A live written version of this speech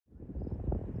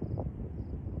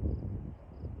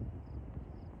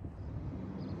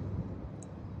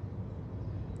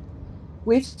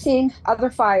We've seen other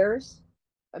fires,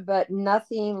 but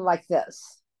nothing like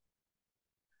this.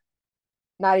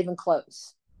 Not even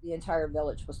close. The entire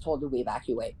village was told to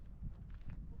evacuate.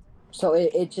 So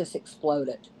it just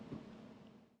exploded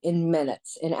in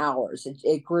minutes, in hours.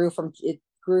 It grew from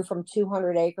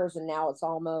 200 acres, and now it's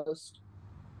almost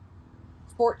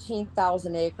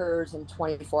 14,000 acres in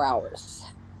 24 hours.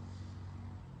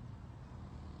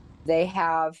 They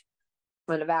have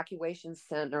an evacuation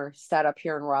center set up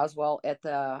here in Roswell at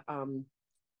the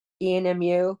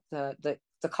ENMU, the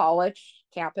college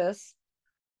campus.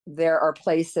 There are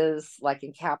places like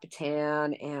in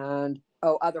Capitan and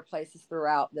other places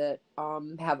throughout that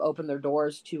have opened their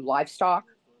doors to livestock.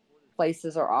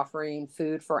 Places are offering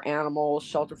food for animals,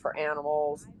 shelter for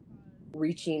animals,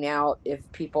 reaching out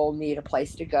if people need a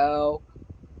place to go.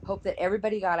 Hope that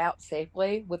everybody got out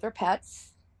safely with their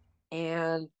pets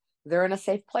and they're in a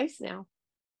safe place now.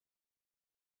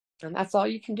 And that's all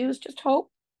you can do is just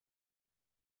hope.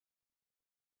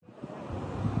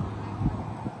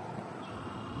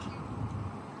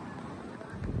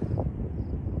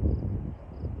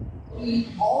 We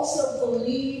also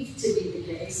believe to be the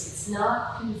case, it's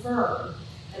not confirmed,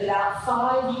 that about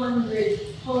 500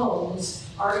 homes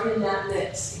are in that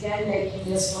mix, again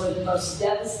making this one of the most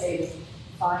devastating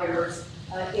fires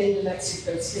in New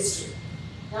Mexico's history.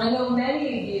 Now, I know many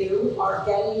of you are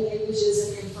getting images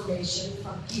and information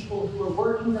from people who are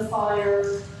working the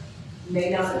fire, may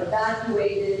not have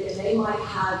evacuated, and they might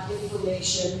have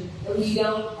information that we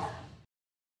don't have.